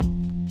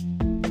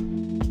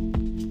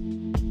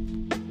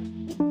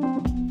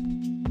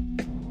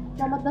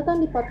Selamat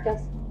datang di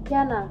podcast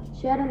Kiana,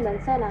 Sharon,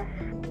 dan Sena.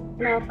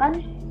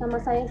 Kenalkan,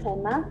 nama saya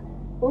Sena,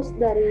 host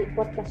dari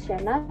podcast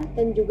Shana,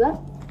 dan juga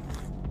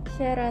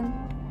Sharon.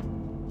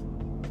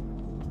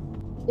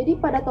 Jadi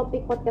pada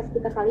topik podcast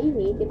kita kali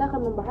ini, kita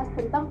akan membahas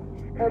tentang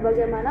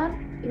bagaimana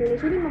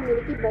Indonesia ini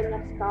memiliki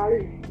banyak sekali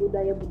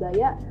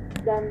budaya-budaya,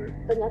 dan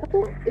ternyata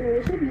tuh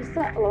Indonesia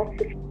bisa loh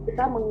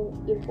kita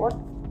mengimport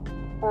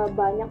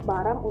banyak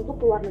barang untuk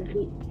luar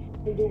negeri.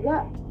 Dan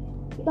juga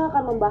kita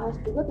akan membahas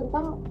juga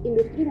tentang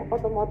industri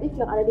otomotif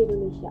yang ada di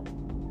Indonesia.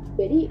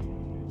 Jadi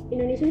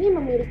Indonesia ini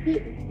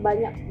memiliki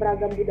banyak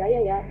beragam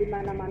budaya ya, di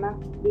mana-mana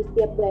di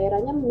setiap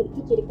daerahnya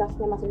memiliki ciri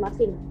khasnya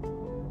masing-masing.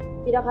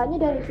 Tidak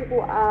hanya dari suku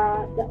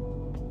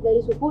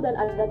dan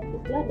adat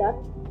istiadat.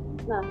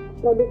 Nah,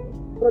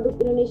 produk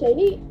Indonesia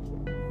ini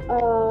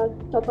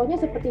contohnya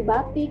seperti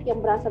batik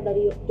yang berasal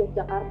dari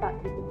Yogyakarta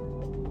gitu.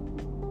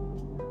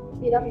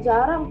 Tidak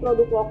jarang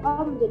produk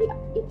lokal menjadi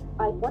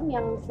ikon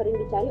yang sering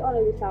dicari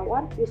oleh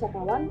wisatawan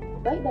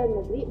baik dalam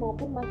negeri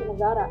maupun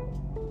mancanegara.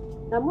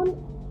 Namun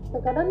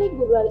terkadang nih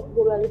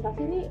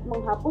globalisasi ini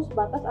menghapus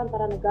batas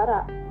antara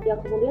negara yang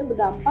kemudian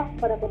berdampak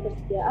pada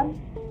ketersediaan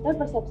dan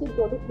persepsi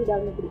produk di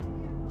dalam negeri.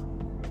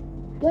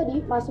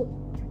 Jadi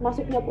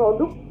masuknya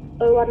produk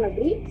luar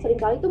negeri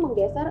seringkali itu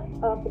menggeser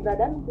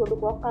keberadaan produk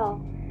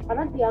lokal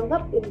karena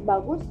dianggap lebih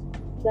bagus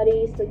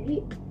dari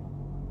segi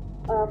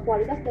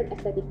kualitas dan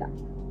estetika.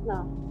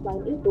 Nah,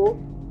 selain itu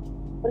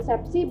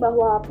persepsi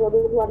bahwa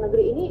produk luar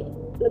negeri ini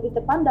lebih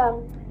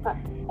terpandang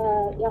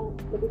yang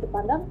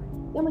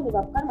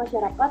menyebabkan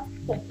masyarakat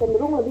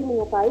cenderung lebih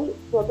menyukai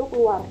produk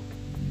luar.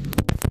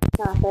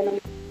 Nah,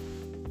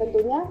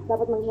 tentunya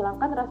dapat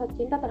menghilangkan rasa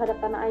cinta terhadap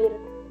tanah air.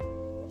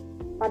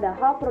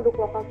 Padahal produk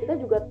lokal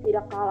kita juga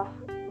tidak kalah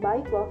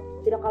baik loh,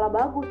 tidak kalah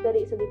bagus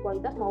dari segi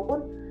kualitas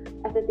maupun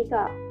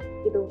estetika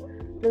gitu.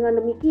 Dengan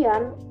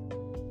demikian,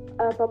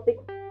 topik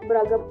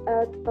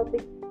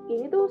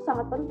ini tuh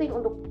sangat penting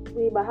untuk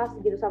dibahas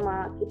gitu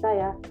sama kita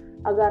ya,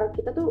 agar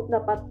kita tuh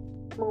dapat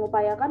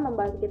mengupayakan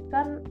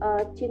membangkitkan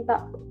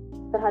cinta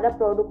terhadap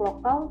produk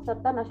lokal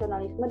serta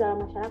nasionalisme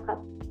dalam masyarakat.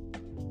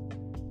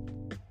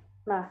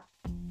 Nah,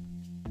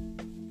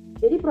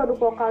 jadi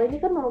produk lokal ini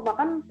kan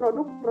merupakan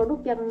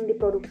produk-produk yang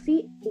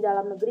diproduksi di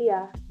dalam negeri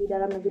ya, di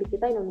dalam negeri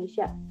kita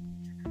Indonesia.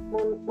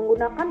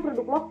 Menggunakan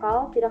produk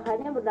lokal tidak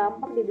hanya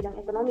berdampak di bidang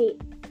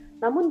ekonomi,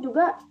 namun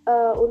juga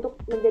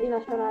untuk menjadi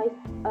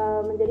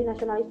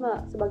nasionalisme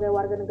sebagai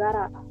warga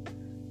negara.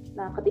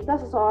 Nah, ketika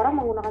seseorang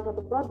menggunakan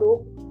suatu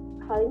produk,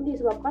 hal ini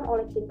disebabkan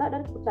oleh cinta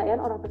dan kepercayaan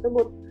orang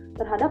tersebut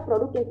terhadap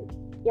produk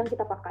yang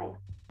kita pakai.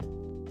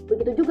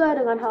 Begitu juga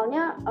dengan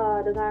halnya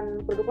dengan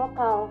produk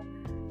lokal.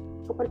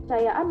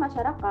 Kepercayaan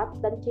masyarakat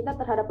dan cinta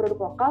terhadap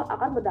produk lokal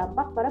akan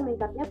berdampak pada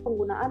meningkatnya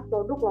penggunaan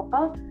produk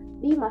lokal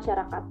di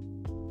masyarakat.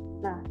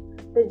 Nah,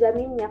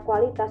 terjaminnya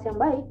kualitas yang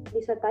baik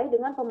disertai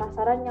dengan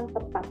pemasaran yang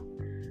tepat.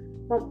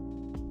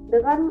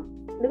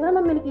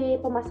 Dengan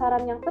memiliki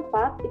pemasaran yang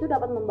tepat, itu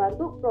dapat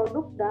membantu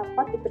produk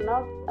dapat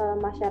dikenal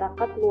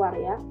masyarakat luar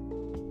ya.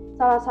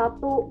 Salah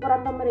satu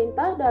peran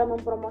pemerintah dalam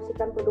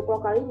mempromosikan produk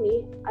lokal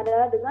ini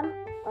adalah dengan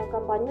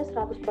kampanye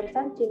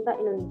 100% Cinta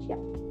Indonesia.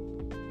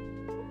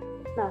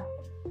 Nah,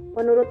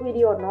 menurut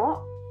Widiono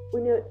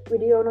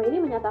ini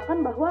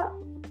menyatakan bahwa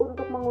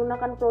untuk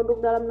menggunakan produk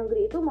dalam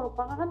negeri itu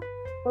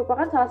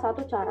merupakan salah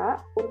satu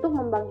cara untuk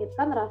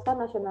membangkitkan rasa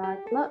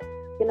nasionalisme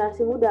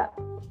generasi muda.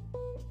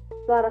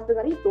 Selaras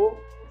dengan itu,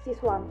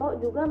 Siswanto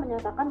juga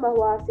menyatakan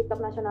bahwa sikap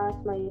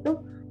nasionalisme itu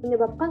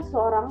menyebabkan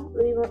seseorang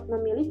lebih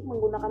memilih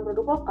menggunakan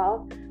produk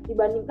lokal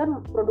dibandingkan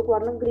produk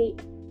luar negeri.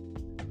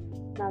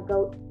 Nah,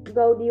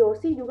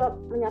 Gaudiosi juga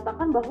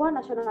menyatakan bahwa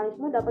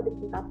nasionalisme dapat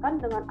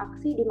ditingkatkan dengan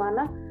aksi di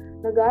mana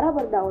negara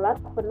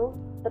berdaulat penuh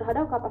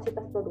terhadap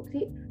kapasitas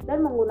produksi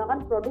dan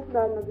menggunakan produk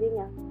dalam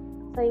negerinya,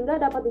 sehingga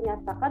dapat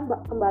dinyatakan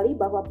kembali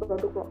bahwa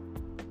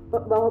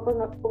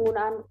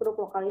penggunaan produk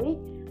lokal ini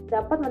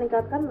dapat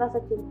meningkatkan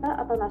rasa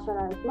cinta atau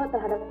nasionalisme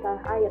terhadap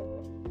tanah air.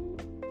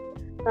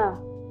 Nah,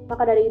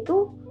 maka dari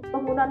itu,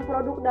 penggunaan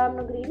produk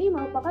dalam negeri ini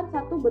merupakan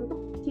satu bentuk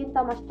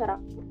cinta masyarakat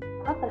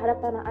terhadap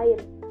tanah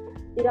air.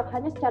 Tidak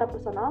hanya secara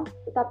personal,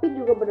 tetapi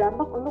juga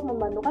berdampak untuk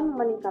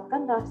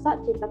meningkatkan rasa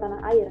cinta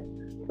tanah air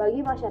bagi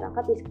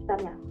masyarakat di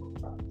sekitarnya.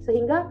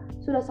 Sehingga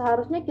sudah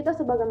seharusnya kita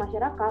sebagai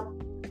masyarakat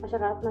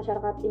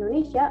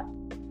Indonesia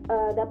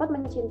dapat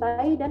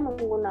mencintai dan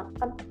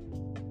menggunakan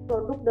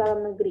produk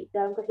dalam negeri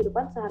dalam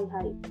kehidupan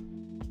sehari-hari.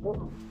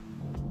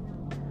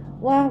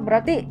 Wah,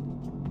 berarti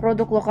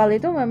produk lokal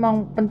itu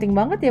memang penting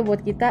banget ya buat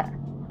kita.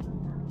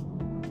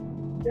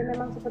 Ya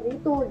memang seperti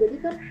itu. Jadi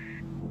kan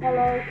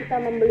kalau kita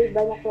membeli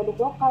banyak produk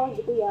lokal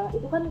gitu ya,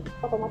 itu kan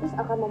otomatis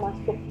akan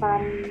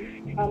memasukkan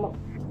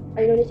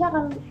Indonesia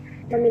akan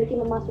memiliki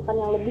pemasukan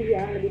yang lebih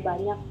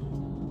banyak.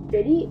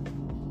 Jadi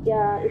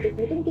ya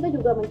itu kita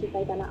juga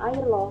mencintai tanah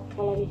air loh.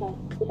 Kalau misalnya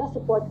kita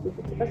support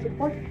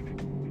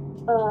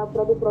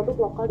produk-produk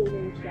lokal di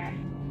Indonesia.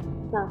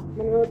 Nah,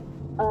 menurut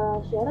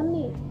Sharon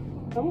nih,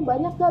 kamu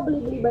banyak gak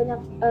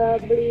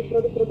beli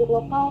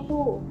produk-produk lokal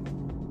tuh?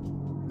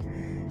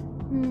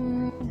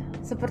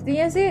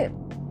 Sepertinya sih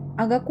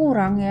agak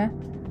kurang ya.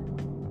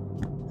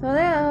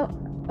 Soalnya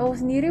aku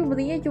sendiri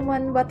belinya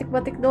cuman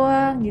batik-batik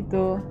doang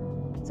gitu.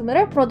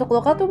 Sebenarnya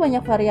produk lokal tuh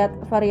banyak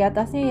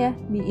varietasnya ya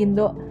di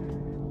Indo,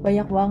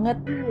 banyak banget.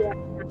 Iya,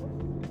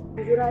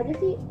 jujur aja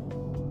sih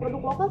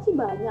produk lokal sih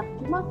banyak,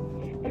 cuma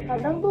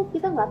terkadang tuh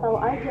kita nggak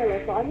tahu aja loh,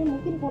 soalnya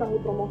mungkin kurang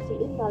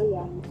dipromosiin kali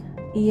ya.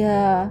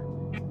 Iya,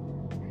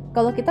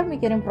 kalau kita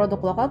mikirin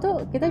produk lokal tuh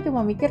kita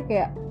cuma mikir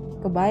kayak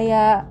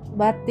kebaya,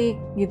 batik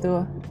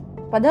gitu.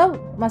 Padahal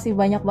masih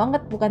banyak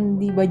banget, bukan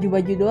di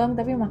baju-baju doang,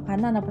 tapi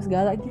makanan apa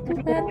segala gitu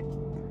kan.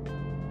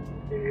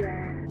 Iya,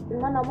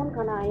 cuma namun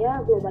karena ya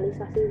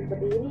globalisasi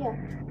seperti ini ya,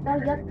 kita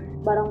lihat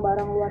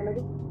barang-barang luar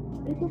negeri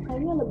itu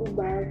kayaknya lebih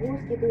bagus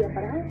gitu ya,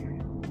 padahal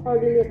kalau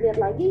dilihat-lihat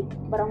lagi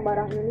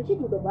barang-barang Indonesia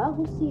juga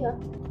bagus sih ya.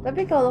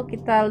 Tapi kalau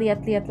kita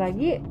lihat-lihat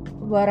lagi,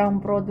 barang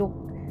produk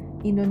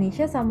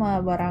Indonesia sama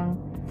barang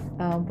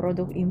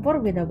produk impor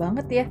beda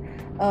banget ya.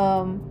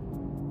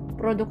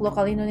 Produk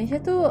lokal Indonesia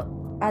tuh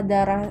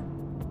ada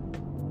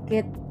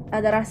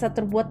ada rasa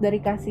terbuat dari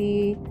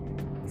kasih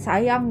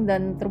sayang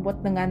dan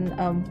terbuat dengan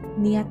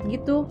niat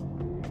gitu.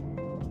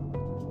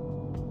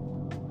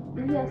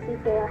 Iya sih,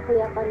 kayak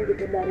kelihatan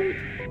gitu dari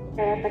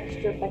kayak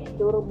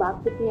tekstur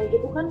batiknya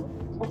gitu kan.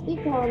 Pasti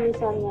kalau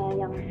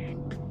misalnya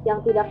yang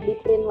tidak di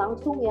print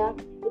langsung ya,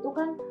 itu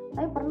kan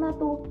saya pernah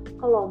tuh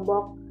ke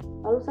Lombok,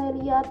 lalu saya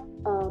lihat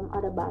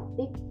ada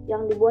batik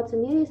yang dibuat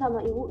sendiri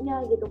sama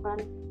ibunya gitu kan.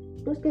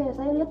 Terus kayak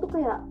saya lihat tuh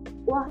kayak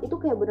wah, itu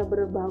kayak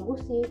bener-bener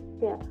bagus sih,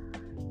 kayak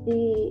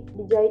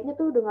dijahitnya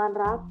tuh dengan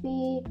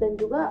rapi dan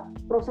juga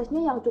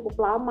prosesnya yang cukup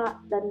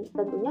lama, dan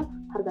tentunya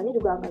harganya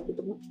juga nggak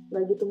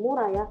gitu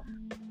murah ya,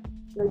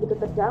 nggak gitu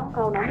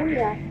terjangkau. Namun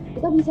ya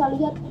kita bisa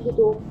lihat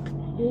gitu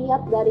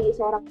niat dari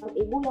seorang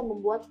ibu yang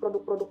membuat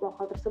produk-produk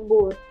lokal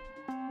tersebut.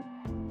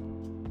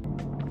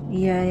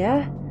 Iya ya,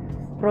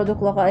 produk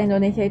lokal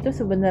Indonesia itu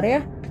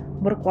sebenarnya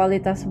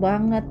berkualitas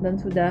banget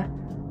dan sudah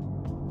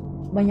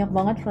banyak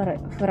banget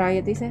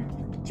varietiesnya.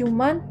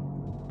 Cuman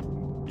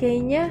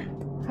kayaknya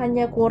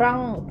hanya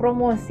kurang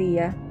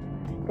promosi ya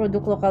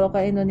produk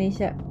lokal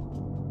Indonesia.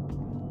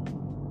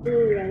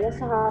 Iya ya,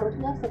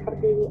 seharusnya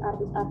seperti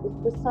artis-artis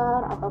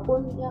besar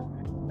ataupun ya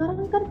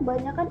sekarang kan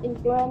kebanyakan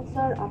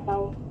influencer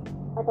atau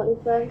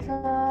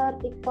influencer,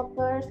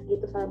 tiktokers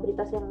gitu,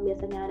 selebritas yang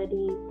biasanya ada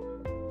di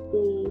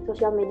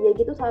sosial media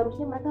gitu,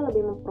 seharusnya mereka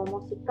lebih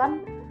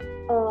mempromosikan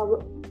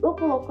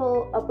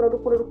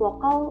produk-produk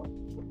lokal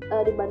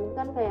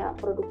dibandingkan kayak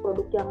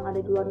produk-produk yang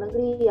ada di luar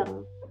negeri yang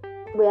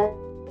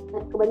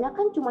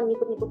kebanyakan cuma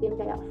ngikut-ngikutin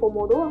kayak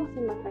FOMO doang sih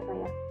mereka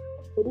ya.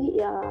 Jadi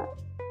ya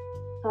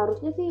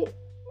seharusnya sih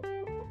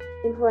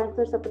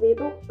influencer seperti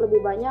itu lebih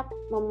banyak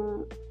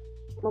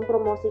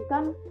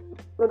mempromosikan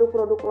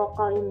produk-produk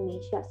lokal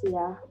Indonesia sih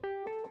ya.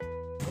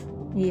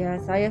 Iya,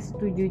 saya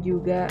setuju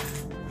juga.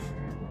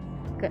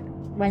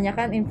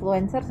 Kebanyakan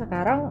influencer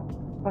sekarang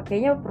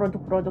pakainya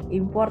produk-produk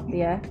import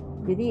ya.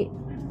 Jadi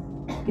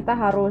kita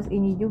harus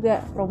ini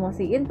juga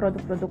promosiin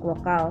produk-produk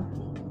lokal.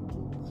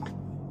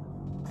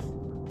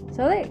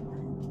 Soalnya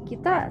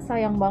kita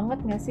sayang banget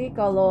gak sih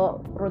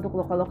kalau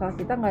produk lokal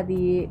kita nggak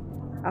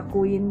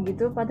diakuin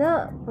gitu,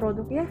 padahal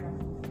produknya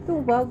tuh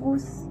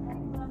bagus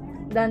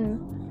dan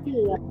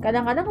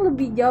kadang-kadang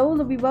jauh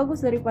lebih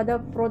bagus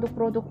daripada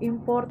produk-produk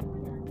import.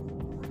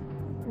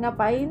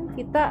 Ngapain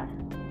kita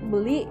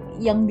beli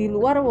yang di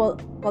luar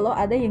kalau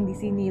ada yang di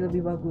sini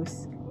lebih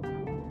bagus?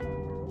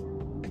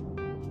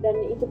 Dan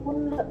itu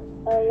pun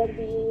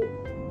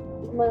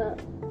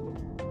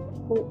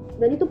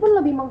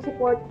lebih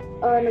mensupport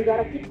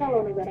negara kita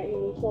loh, negara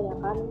Indonesia ya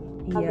kan,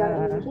 agar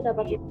Indonesia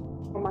dapat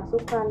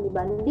pemasukan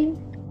dibanding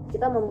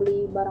kita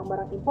membeli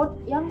barang-barang import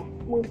yang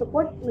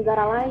mensupport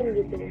negara lain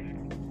gitu.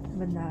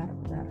 Benar.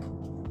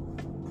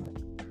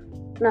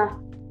 Nah,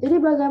 jadi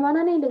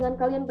bagaimana nih dengan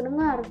kalian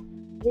pendengar?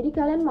 Jadi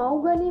kalian mau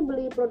gak nih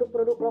beli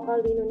produk-produk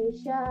lokal di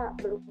Indonesia,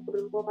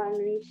 produk-produk lokal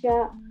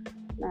Indonesia?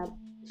 Nah,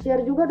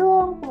 share juga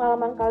dong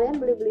pengalaman kalian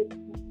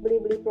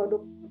beli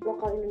produk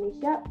lokal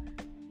Indonesia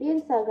di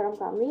Instagram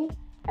kami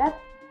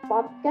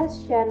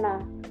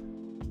 @podcastshana.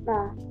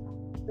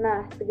 Nah,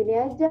 segini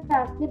aja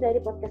akhir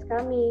dari podcast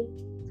kami.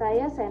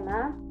 Saya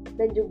Sena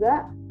dan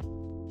juga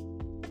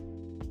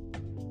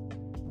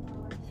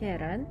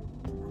Sharon.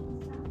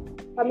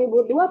 Kami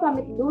berdua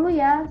pamit dulu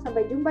ya.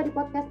 Sampai jumpa di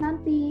podcast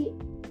nanti.